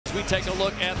We take a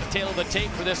look at the tail of the tape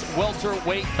for this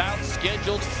welterweight bout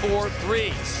scheduled for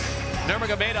 3.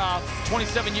 Nurmagomedov,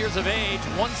 27 years of age,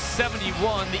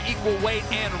 171, the equal weight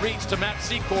and reach to Matt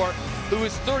Secor, who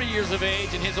is 30 years of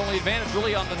age, and his only advantage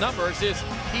really on the numbers is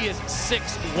he is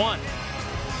 6'1".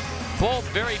 Both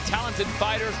very talented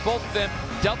fighters, both of them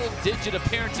double-digit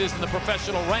appearances in the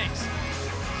professional ranks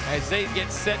as they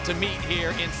get set to meet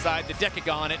here inside the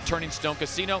Decagon at Turning Stone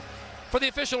Casino. For the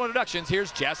official introductions,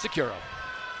 here's Matt Secor.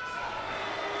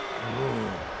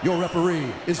 Your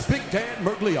referee is Big Dan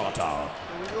Mergliata.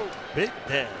 Big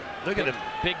Dan, look at him.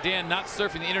 Big Dan not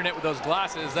surfing the internet with those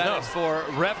glasses. That is for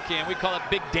Rev Cam. We call it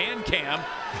Big Dan Cam.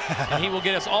 And he will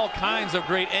get us all kinds of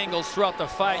great angles throughout the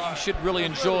fight. You should really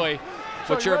enjoy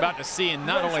what you're about to see. And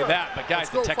not only that, but guys,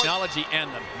 the technology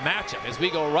and the matchup as we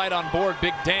go right on board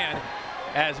Big Dan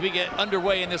as we get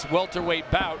underway in this welterweight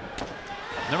bout.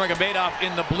 Nurmagomedov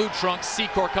in the blue trunks,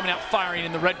 Secor coming out firing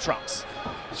in the red trunks.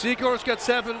 Secor's got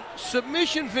 7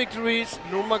 submission victories.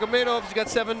 Nurmagomedov's got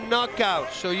 7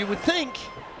 knockouts. So you would think,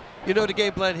 you know the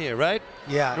game plan here, right?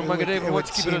 Yeah, Nurmagomedov it would wants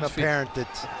to keep it seem on his feet. apparent that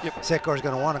Secor's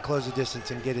going to want to close the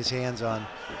distance and get his hands on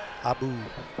Abubakar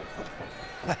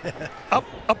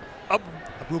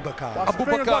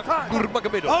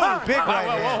Nurmagomedov. Oh, big right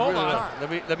hand. Hold on.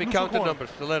 Let me count the numbers,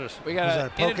 the letters. We got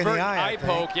an inadvertent eye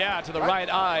poke, to the right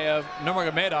eye of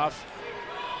Nurmagomedov.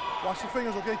 Watch your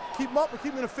fingers, okay? Keep them up or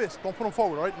keep them in a fist. Don't put them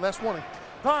forward, all right? Last warning.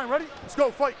 Time, ready? Let's go,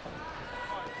 fight.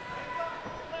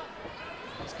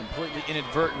 It's completely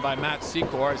inadvertent by Matt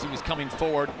Secor as he was coming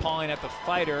forward, pawing at the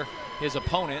fighter, his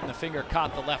opponent, and the finger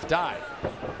caught the left eye.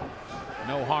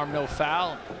 No harm, no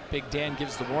foul. Big Dan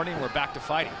gives the warning. We're back to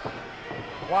fighting.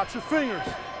 Watch your fingers.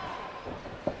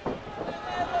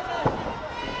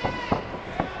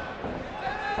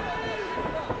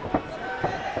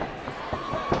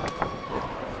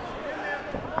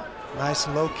 Nice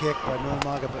low kick by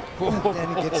Nurmagomedov. Then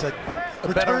he gets a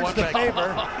better one the back.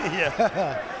 favor.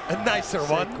 Yeah, a nicer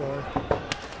one.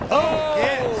 Oh,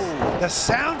 yes. The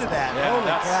sound of that. Holy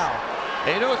cow.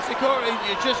 And you know what, Secor,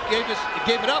 he just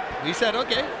gave it up. He said,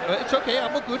 okay, it's okay,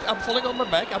 I'm good. I'm falling on my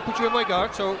back. I'll put you in my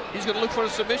guard. So he's going to look for a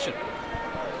submission.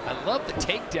 I love the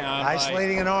takedown.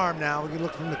 Isolating an arm now. We can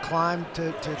look from the climb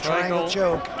to triangle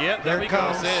choke. Yep, there it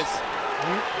comes. There it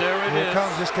Here is. it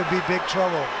comes. This could be big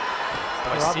trouble.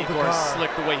 Boy, Secor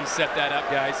slick the way he set that up,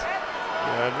 guys.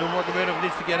 Nurmagomedov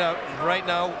needs to get out right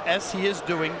now, as he is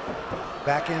doing.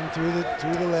 Back in through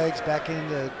the legs, back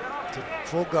into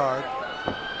full guard.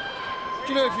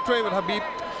 You know, if you train with Habib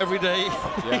every day,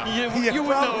 you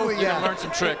would know. You can learn some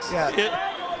tricks. Not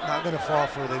going to fall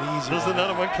for the easy. There's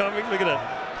another one coming. Look at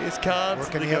that. He's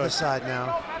constantly working the other side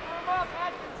now.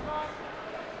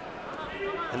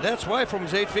 And that's why from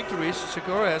his 8 victories,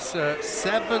 Secor has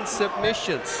 7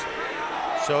 submissions.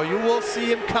 So you will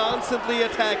see him constantly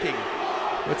attacking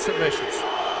with submissions.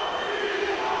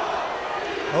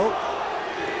 Oh,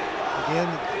 again,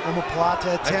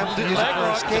 omoplata attempt to use it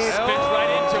for escape. Spins right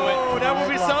into it. Oh, that would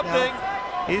be something.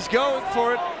 He's going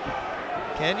for it.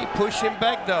 Can he push him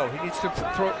back though? He needs to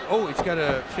throw. Oh, he's got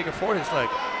a figure 4 in his leg.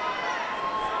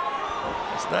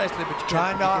 It's nicely, but you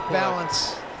trying to off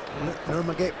balance.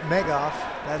 Nurmagomedov.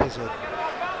 That is a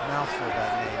mouthful,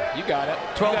 that name. You got it.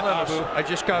 12 letters. I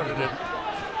just counted it.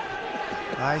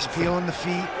 Nice peel on the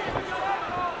feet.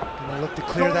 Gonna look to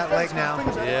clear that leg now.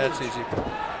 Yeah, it's easy.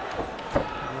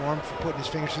 Warm for putting his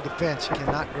fingers through the fence. He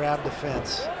cannot grab the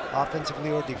fence,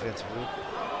 offensively or defensively.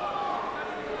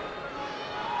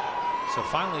 So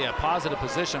finally a positive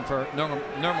position for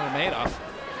Nurmagomedov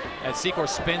as Secor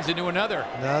spins into another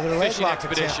leg lock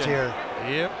expedition here.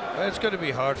 Yep, it's going to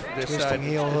be hard for this Twisting side.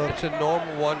 Heel hook. It's a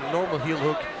normal heel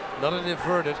hook, not an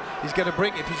inverted. He's got to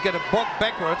bring, if he's got to buck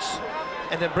backwards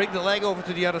and then bring the leg over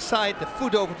to the other side, the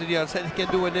foot over to the other side, he can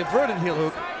do an inverted heel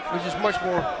hook, which is much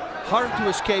more hard to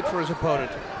escape for his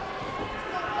opponent.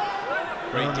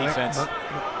 Great defense.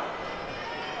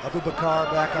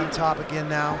 Abubakar back on top again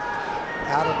now,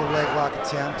 out of the leg lock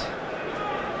attempt.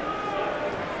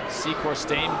 Secor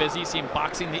staying busy, see him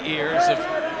boxing the ears of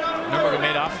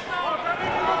Nurmagomedov.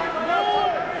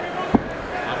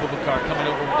 Abubakar coming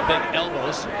over with the big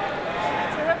elbows.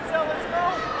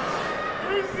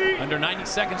 Under 90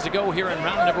 seconds to go here in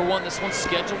round number 1. This one's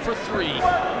scheduled for 3.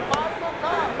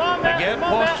 Again,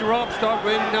 posture up, start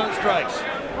raining down strikes.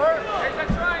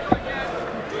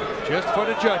 Just for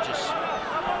the judges.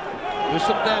 Do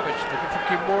some damage. Looking for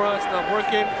Kimura, it's not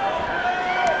working.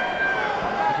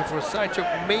 Looking for a side choke,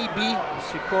 maybe.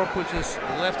 Secor puts his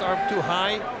left arm too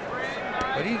high,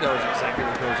 but he knows exactly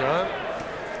what goes on.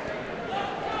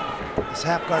 This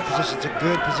half guard position is a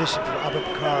good position for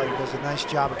Abubakar. He does a nice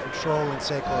job of controlling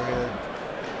Secor here.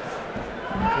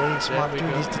 Creating some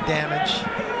opportunities to damage. You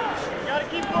gotta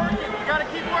keep working. You gotta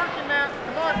keep working, Matt.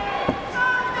 Come on.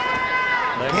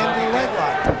 Can be leg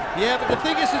lock. Yeah, but the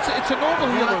thing is, it's a normal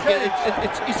heel hook.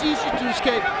 It's easy to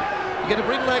escape. You got to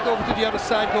bring leg over to the other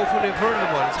side, go for an inverted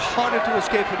one. It's harder to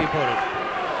escape for the opponent.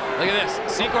 Look at this.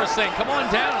 Secor's saying, come on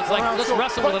down. It's like, let's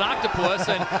wrestle with an octopus.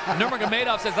 And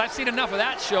Nurmagomedov says, I've seen enough of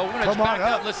that show. We're going to back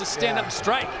up. Let's just stand up and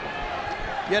strike.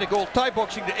 Yeah, the goal Thai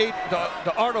boxing,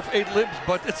 the art of 8 limbs,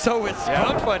 but it's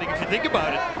ground fighting if you think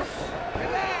about it.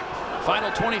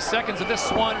 Final 20 seconds of this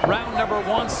one. Round number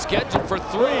 1 scheduled for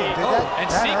 3. And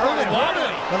Secor's wobbly.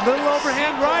 A little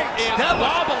overhand right. That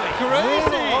wobbly.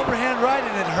 Crazy. Overhand right,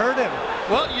 and it hurt him.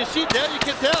 Well, you see there, you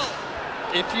can tell.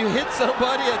 If you hit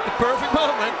somebody at the perfect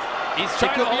moment, he's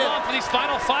trying to hold on for these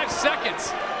final 5 seconds.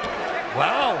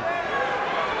 Wow.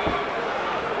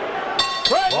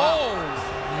 Whoa.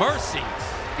 Mercy.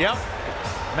 Yep.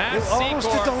 Matt Secor almost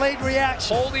a delayed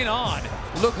reaction. Holding on.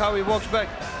 Look how he walks back.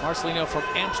 Marcelino from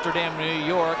Amsterdam, New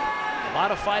York. A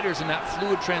lot of fighters in that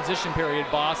fluid transition period,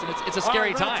 boss, and it's a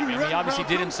scary time. And he obviously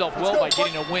did himself well by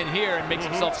getting a win here and makes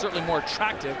himself certainly more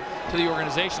attractive to the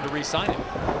organization to re-sign him.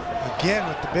 Again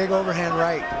with the big overhand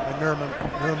right by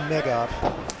Nurmagomedov.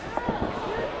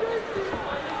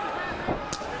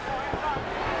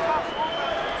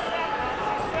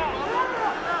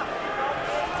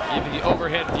 Give you the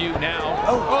overhead view now.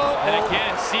 And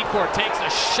again, Secor takes a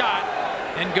shot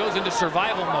and goes into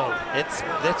survival mode.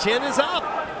 The chin is up,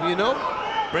 you know.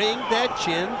 Bring that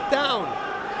chin down.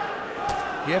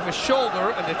 You have a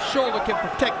shoulder, and that shoulder can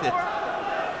protect it.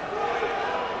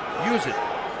 Use it.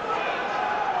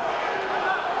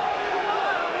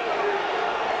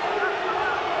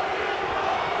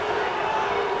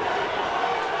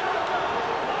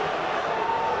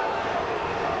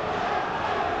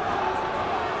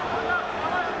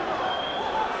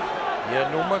 Yeah,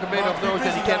 Nurmagomedov knows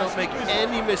that he cannot make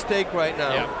any mistake right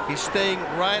now. Yeah. He's staying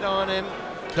right on him,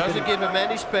 doesn't give him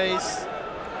any space,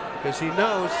 because he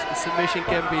knows the submission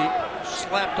can be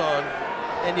slapped on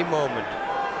any moment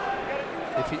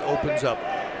if he opens up.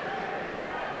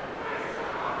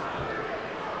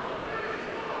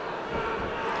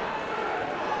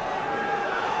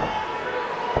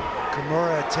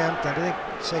 Kimura attempt, I think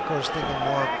Secor's thinking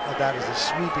more of that as a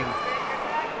sweeping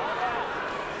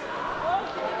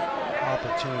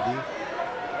opportunity.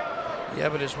 Yeah,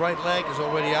 but his right leg is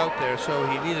already out there, so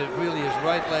he needed really his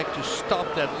right leg to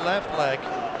stop that left leg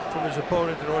from his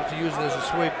opponent in order to use it as a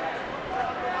sweep.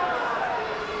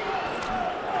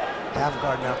 Half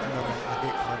guard now from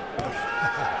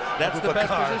That's the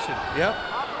best position. Yep.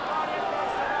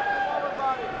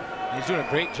 He's doing a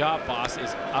great job, boss,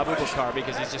 is Abubakar,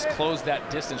 because he's just closed that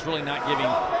distance, really not giving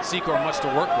Secor much to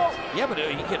work with. Yeah, but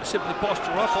he can simply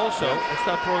posture up also and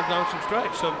start throwing down some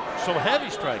strikes, some heavy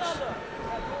strikes.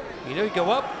 You know, you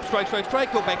go up, strike, strike,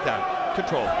 strike, go back down.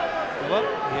 Control. Go up,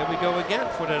 here we go again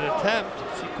for that attempt.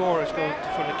 Secor is going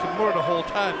for the Kimura the whole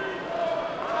time.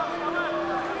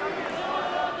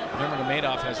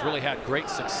 Nurmagomedov has really had great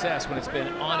success when it's been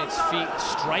on its feet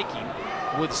striking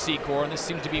with Secor, and this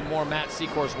seems to be more Matt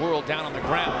Secor's world down on the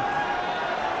ground,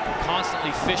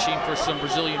 constantly fishing for some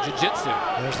Brazilian jiu-jitsu.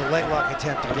 There's the leg lock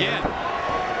attempt again. He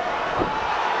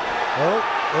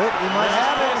might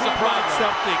have it. Surprise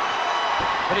something.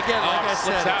 But again, like I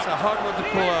said, it's a hard one to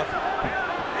pull up.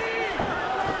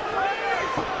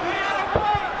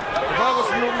 If I was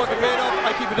Nurmagomedov,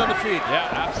 I keep it on the feet. Yeah,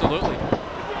 absolutely.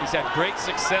 He's had great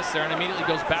success there and immediately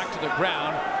goes back to the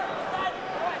ground.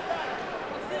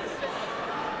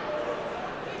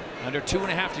 Under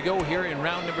 2.5 to go here in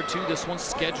round number 2. This one's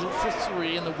scheduled for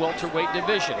 3 in the welterweight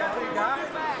division.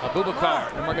 Abubakar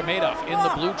Nurmagomedov in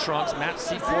the blue trunks, Matt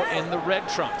Secor in the red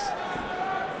trunks.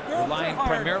 Relying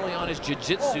primarily on his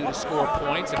jiu-jitsu to score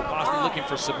points and possibly looking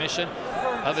for submission.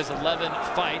 Of his 11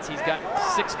 fights, he's got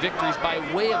 6 victories by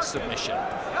way of submission.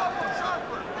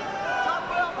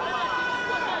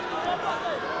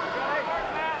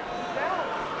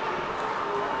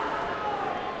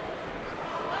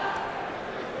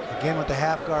 Again with the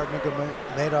half guard,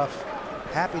 Nurmagomedov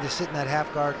happy to sit in that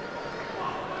half guard.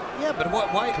 Yeah, but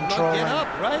why not get up,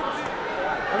 right?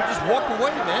 Or just walk away,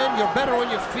 man. You're better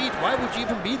on your feet. Why would you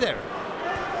even be there?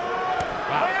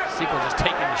 Wow, Secor just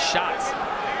taking the shots,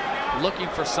 looking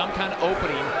for some kind of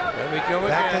opening. There we go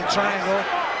Back again. to the triangle.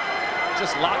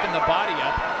 Just locking the body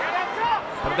up.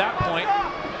 But at that point,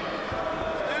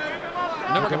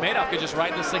 Nurmagomedov could just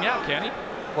ride this thing out, can he?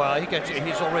 Well, he's got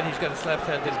his left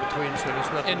hand in between, so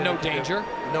there's nothing. In no danger.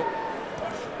 Nope.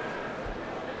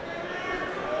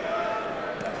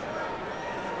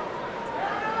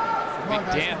 Big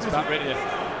Dan's about ready to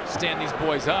stand these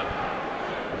boys up.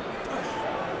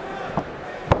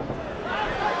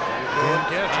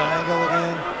 Triangle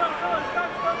again.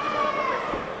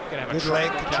 Good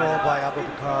leg control by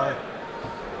Abubakar.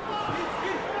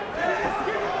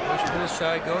 Push to the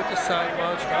side, go to the side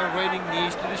mount, start raining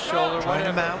knees to the shoulder. Trying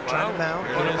to mount.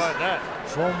 What about that?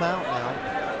 Full mount now.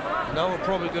 Now we're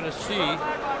probably going to see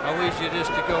how easy it is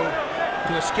to go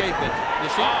to escape it. You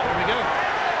see? Here we go.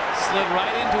 Slid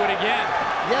right into it again.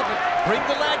 Yeah, but bring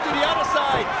the leg to the other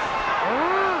side.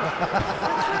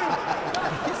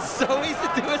 It's so easy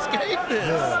to escape this.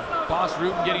 Yeah. Boss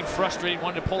Ruben getting frustrated,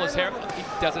 wanted to pull his hair. He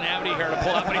doesn't have any hair to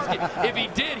pull out, but if he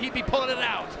did, he'd be pulling it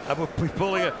out. I would be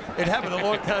pulling it. It happened a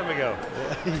long time ago.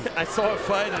 I saw a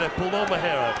fight and I pulled all my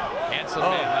hair out. Handsome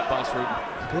man, that Boss Ruben.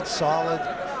 Good solid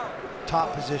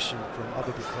top position from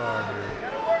Abubakar here.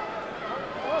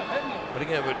 But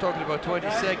again, we're talking about 20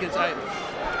 seconds.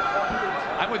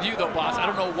 I'm with you though, Boss. I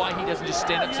don't know why he doesn't just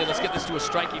stand up and say, let's get this to a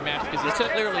striking match, because he's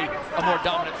clearly a more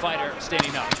dominant fighter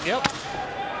standing up. Yep.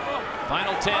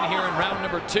 Final 10 here in round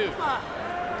number 2.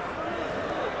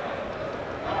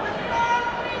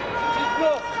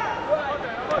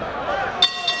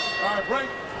 All right, break.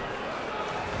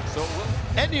 So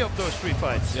any of those 3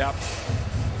 fights. Yep.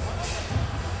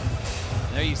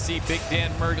 There you see Big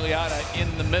Dan Murgliata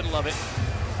in the middle of it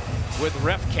with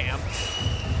ref cam.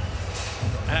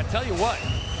 And I tell you what,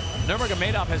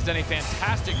 Nurmagomedov has done a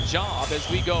fantastic job as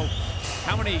we go.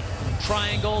 How many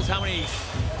triangles, how many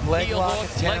leg heel lock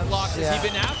hooks, attempts, leg locks has he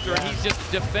been after? Yeah. He's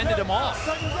just defended them all.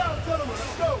 Seconds out, gentlemen.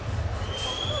 Let's go.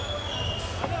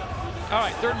 All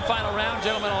right, third and final round.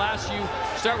 Gentlemen, I'll ask you,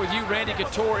 start with you, Randy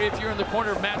Couture. If you're in the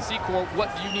corner of Matt Secor,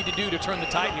 what do you need to do to turn the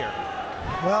tide here?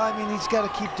 Well, I mean, he's got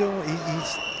to keep doing.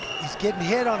 He's getting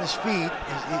hit on his feet,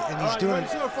 and he's doing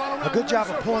a good job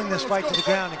of pulling this fight to the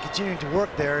ground and continuing to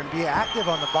work there and be active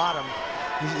on the bottom.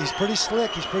 He's pretty slick.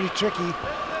 He's pretty tricky.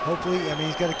 Hopefully, I mean,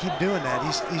 he's got to keep doing that.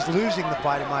 He's losing the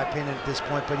fight, in my opinion, at this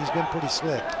point, but he's been pretty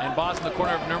slick. And Boss, in the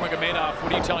corner of Nurmagomedov,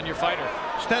 what are you telling your fighter?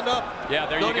 Stand up. Yeah,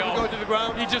 there you go. Don't even go to the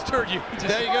ground. He just heard you.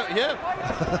 There you go. Yeah.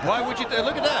 Why would you?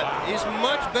 Look at that. He's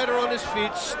much better on his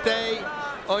feet. Stay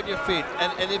on your feet.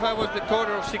 And if I was the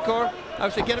corner of Secor, I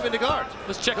would say get him in the guard.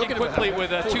 Let's check in quickly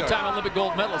with a two-time Olympic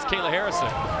gold medalist, Kayla Harrison.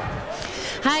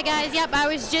 Hi guys, yep, I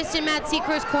was just in Matt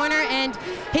Secor's corner and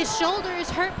his shoulder is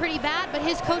hurt pretty bad, but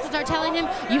his coaches are telling him,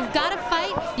 you've got to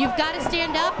fight, you've got to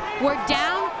stand up, we're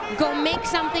down, go make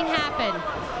something happen.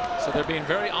 So they're being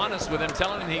very honest with him,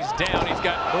 telling him he's down. He's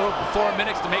got 4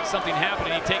 minutes to make something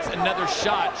happen, and he takes another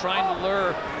shot, trying to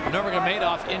lure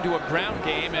Nurmagomedov into a ground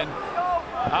game, and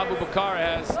Abubakar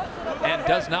has and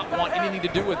does not want anything to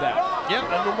do with that. Yeah,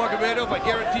 and Nurmagomedov, I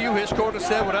guarantee you, his corner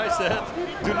said what I said.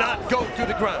 Do not go to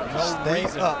the ground. Stay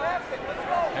up.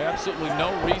 Absolutely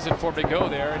no reason for him to go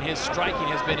there, and his striking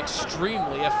has been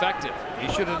extremely effective. He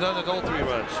should have done it all 3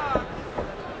 rounds.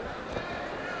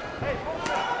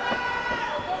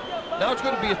 Now it's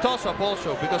going to be a toss-up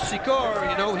also, because Secor,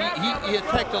 you know, he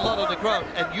attacked a lot on the ground,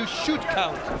 and you should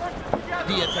count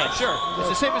the attack. Sure. It's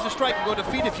the same as a striker on the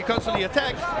feet. If you constantly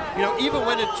attack, you know, even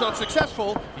when it's not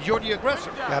successful, you're the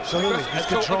aggressor. Absolutely. He's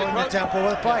controlling the tempo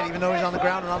of the fight, even though he's on the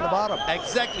ground and on the bottom.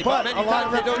 Exactly. But many a lot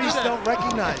of times they referees don't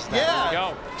recognize that.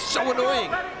 Yeah. So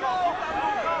annoying.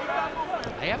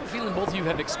 I have a feeling both of you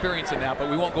have experience in that, but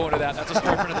we won't go into that. That's a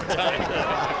story for another time.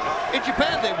 In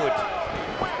Japan, they would.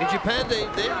 In Japan,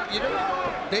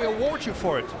 they award you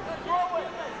for it.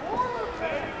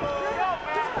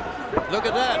 Look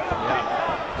at that.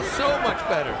 Yeah. So much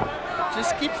better.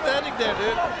 Just keep standing there,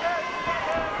 dude.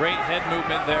 Great head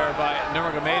movement there by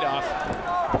Nurmagomedov.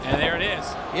 And there it is.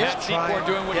 Yeah, Matt Secor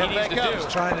doing what he needs to do.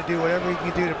 He's trying to do whatever he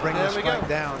can do to bring this fight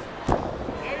down.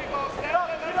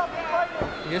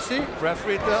 You see?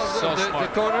 Referee tells the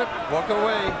corner, walk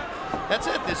away. That's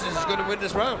it. This is going to win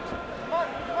this round.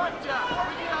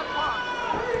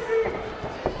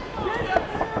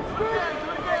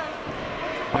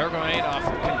 Nurmagomedov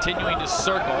continuing to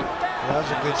circle. That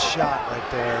was a good shot right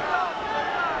there.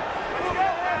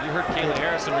 You heard Kayla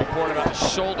Harrison report about the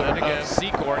shoulder of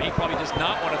Secor, and he probably does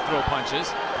not want to throw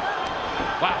punches.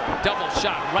 Wow, double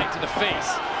shot right to the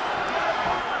face.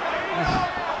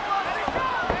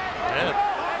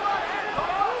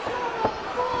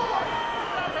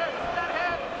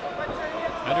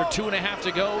 Under 2.5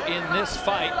 to go in this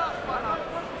fight.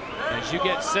 As you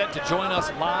get set to join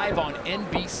us live on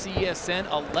NBCSN,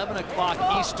 11 o'clock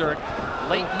Eastern,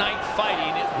 late night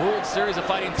fighting, World Series of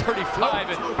Fighting 35,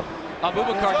 and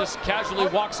Abubakar just casually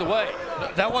walks away.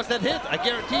 That was that hit. I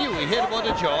guarantee you, he hit him on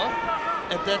the jaw,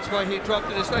 and that's why he dropped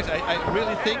in his legs. I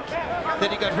really think that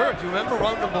he got hurt. You remember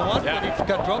round number 1 when he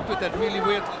got dropped with that really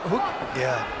weird hook?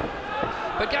 Yeah.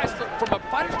 But guys, from a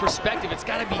fighter's perspective, it's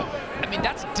got to be, I mean,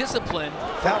 that's discipline.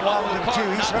 That wobbled him too.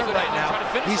 He's hurt right now.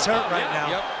 He's hurt right now.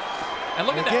 Yep. And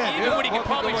look at that, even when he can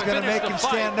probably finish the fight. He's going to make him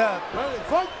stand up.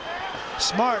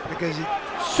 Smart, because he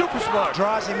super smart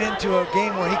draws him into a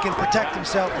game where he can protect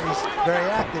himself and he's very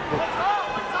active. But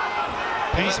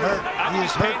he's hurt. He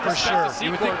is hurt for sure.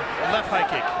 You would think a left high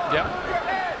kick. Yep.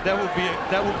 That would be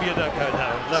a knockout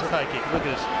now. Left high kick. Look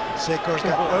at this. Secor's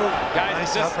got guys,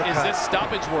 nice is this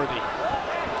stoppage worthy?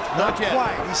 Not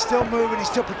quite. He's still moving. He's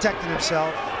still protecting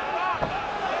himself.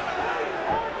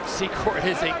 Secor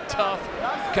is a tough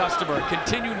customer,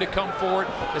 continuing to come forward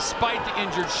despite the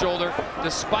injured shoulder,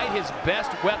 despite his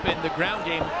best weapon, the ground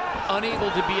game,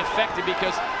 unable to be effective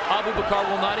because Abubakar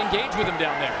will not engage with him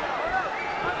down there.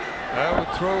 I would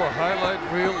throw a highlight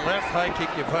reel left high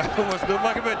kick if I was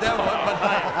Nurmagomedov that one, but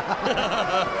high.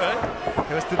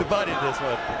 Right? It was to the body, this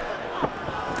one.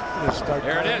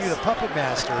 There it is. The puppet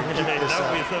master.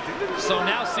 So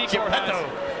now Secor has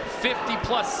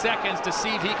 50+ seconds to see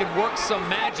if he can work some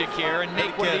magic here and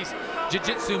make one of these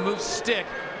jiu-jitsu moves stick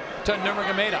to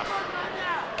Nurmagomedov.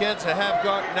 Against a half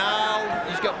guard now,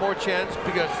 he's got more chance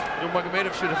because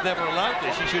Nurmagomedov should have never allowed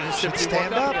this. He should have simply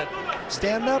stand up.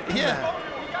 Stand up. Yeah.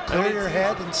 Clear your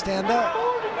head and stand up.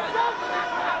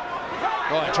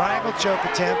 Triangle choke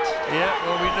attempt. Yeah,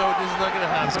 well, we know this is not going to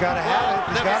happen. He's got to have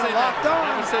it. He's got it locked on.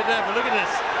 Never say never. Look at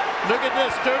this. Look at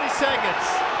this. 30 seconds.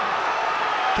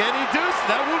 Can he do this?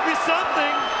 That would be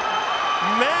something.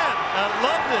 Man, I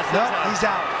love this. No, he's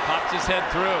out. Popped his head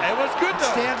through. It was good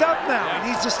though. Stand up now.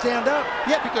 He needs to stand up.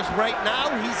 Yeah, because right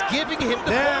now he's giving him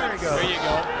the There he goes. There you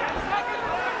go.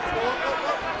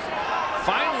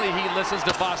 Finally, he listens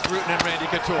to Boss Rutten and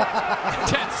Randy Couture.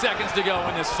 10 seconds to go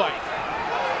in this fight.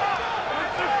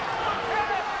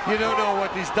 You don't know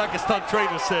what these Dagestan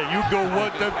trainers say. You go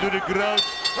one time to the ground,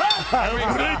 I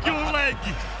will break your leg.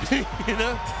 You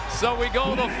know? So we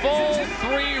go the full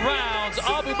 3 rounds.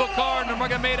 Abubakar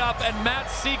Nurmagomedov and Matt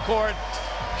Secor.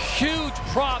 Huge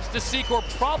props to Secor.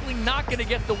 Probably not going to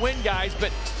get the win, guys,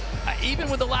 but even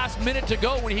with the last minute to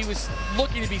go when he was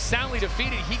looking to be soundly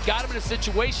defeated, he got him in a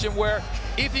situation where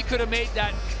if he could have made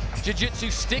that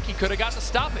jiu-jitsu stick, he could have got the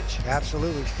stoppage.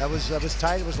 Absolutely. That was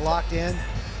tight. It was locked in.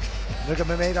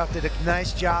 Nurmagomedov did a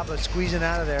nice job of squeezing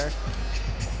out of there.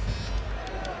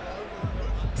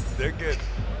 They're good.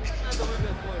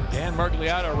 Dan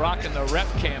Mergliata rocking the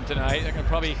ref cam tonight. They're going to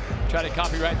probably try to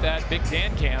copyright that Big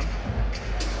Dan cam.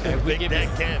 And we give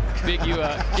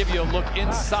you a look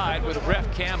inside with a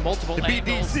ref cam, multiple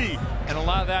angles, and a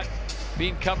lot of that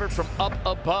being covered from up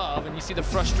above. And you see the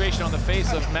frustration on the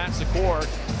face of Matt Secor.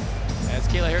 As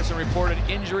Kayla Harrison reported,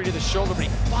 injury to the shoulder, but he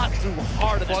fought through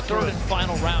hard in the third and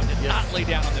final round. Did not lay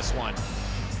down on this one.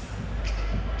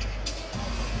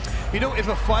 You know, if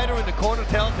a fighter in the corner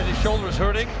tells that his shoulder is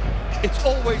hurting, it's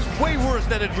always way worse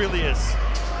than it really is.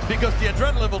 Because the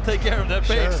adrenaline will take care of that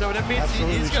pain. Sure. So that means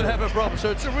he's going to have a problem.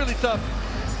 So it's a really tough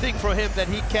thing for him that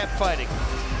he kept fighting.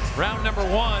 Round number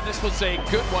 1, this was a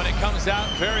good one. It comes out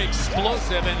very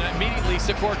explosive, and immediately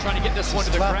Secor trying to get this one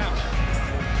to the ground.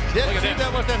 Yeah, you see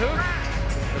that was that hook?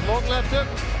 The long left hook.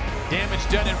 Damage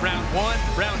done in round 1.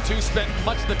 Round 2 spent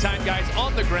much of the time, guys,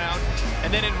 on the ground.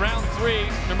 And then in round 3,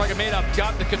 Nurmagomedov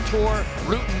got the Couture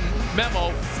Rutten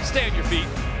memo. Stay on your feet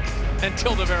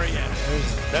until the very end.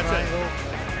 That's triangle.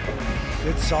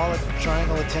 Good solid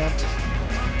triangle attempt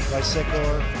by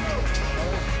Secor.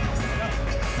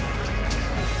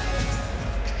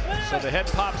 So the head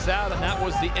pops out, and that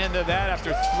was the end of that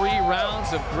after 3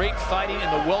 rounds of great fighting in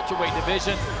the welterweight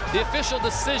division. The official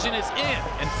decision is in,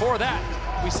 and for that,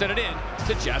 we send it in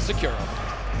to Jazz Secor.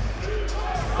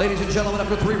 Ladies and gentlemen,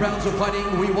 after 3 rounds of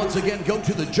fighting, we once again go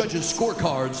to the judges'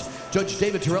 scorecards. Judge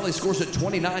David Torelli scores at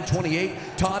 29-28.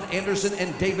 Todd Anderson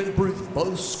and David Bruth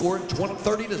both scored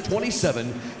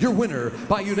 30-27. Your winner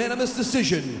by unanimous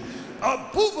decision,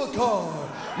 Abubakar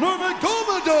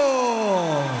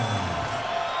Nurmagomedov.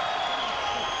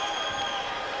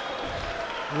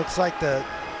 Looks like the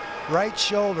right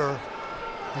shoulder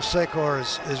of Secor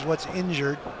is what's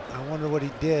injured. I wonder what he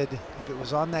did. If it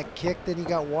was on that kick that he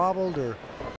got wobbled, or